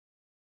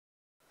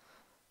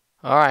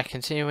Alright,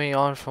 continuing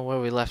on from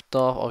where we left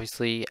off,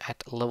 obviously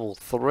at level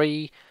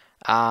 3.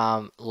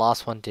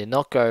 Last one did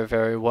not go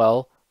very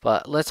well,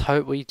 but let's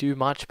hope we do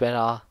much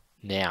better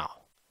now.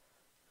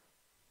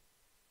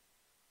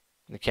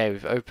 Okay,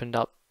 we've opened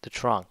up the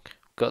trunk.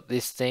 Got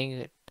this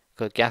thing,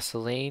 got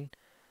gasoline,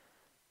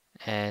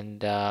 and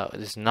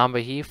this number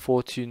here,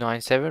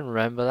 4297,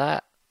 remember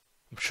that?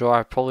 I'm sure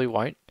I probably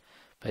won't,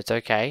 but it's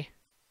okay.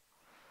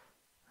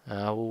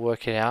 We'll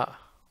work it out.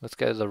 Let's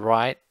go to the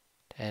right,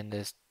 and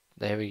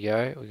there we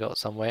go, we got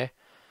somewhere.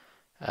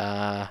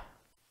 There's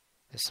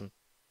some,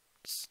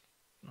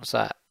 what's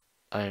that?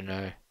 I don't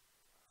know.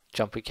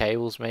 Jumpy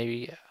cables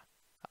maybe?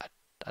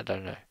 I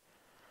don't know.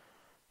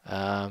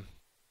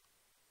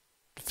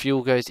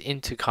 Fuel goes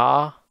into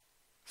car,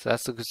 so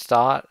that's a good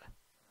start.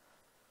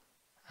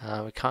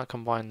 We can't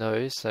combine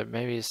those, so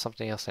maybe there's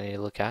something else I need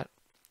to look at.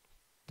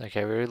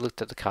 Okay, we already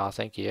looked at the car,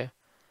 thank you.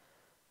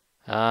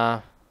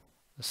 The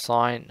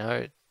sign,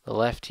 no, the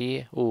left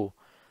here. Ooh,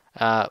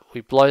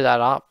 we blow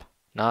that up.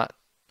 No,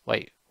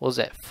 wait, what was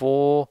that?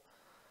 Four,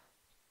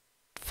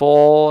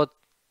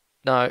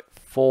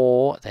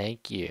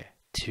 thank you.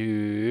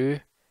 2,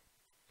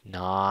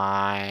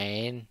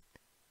 9,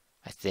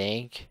 I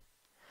think.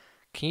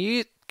 Can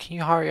you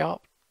hurry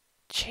up?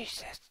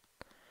 Jesus.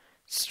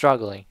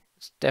 Struggling.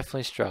 It's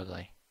definitely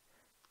struggling.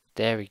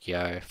 There we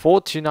go.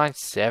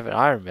 4297,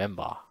 I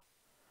remember.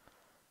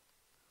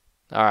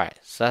 Alright,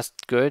 so that's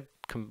good.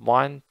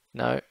 Combine.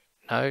 No,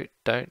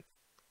 don't.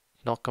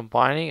 Not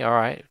combining.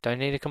 Alright, don't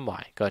need to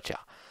combine. Gotcha.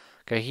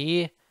 Go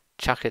here,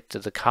 chuck it to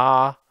the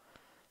car,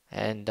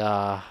 and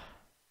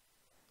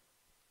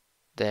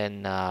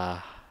then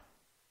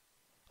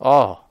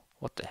oh,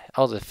 what the hell?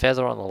 Oh, the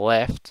feather on the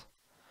left.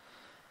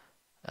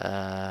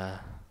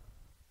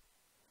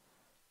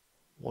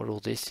 What all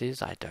this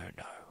is, I don't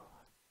know.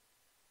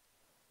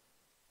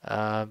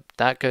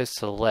 That goes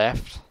to the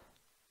left,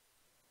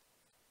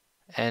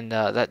 and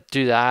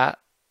do that,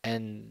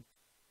 and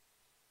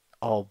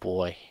oh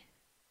boy,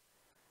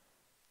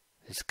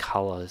 these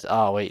colors.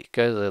 Oh wait,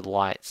 go to the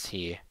lights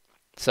here.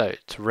 So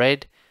it's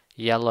red,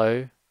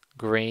 yellow,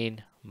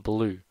 green,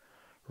 blue.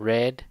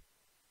 Red,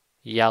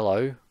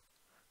 yellow,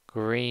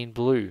 green,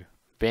 blue.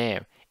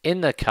 Bam.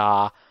 In the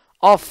car,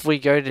 off we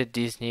go to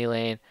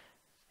Disneyland,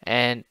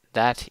 and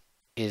that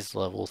is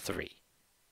level 3.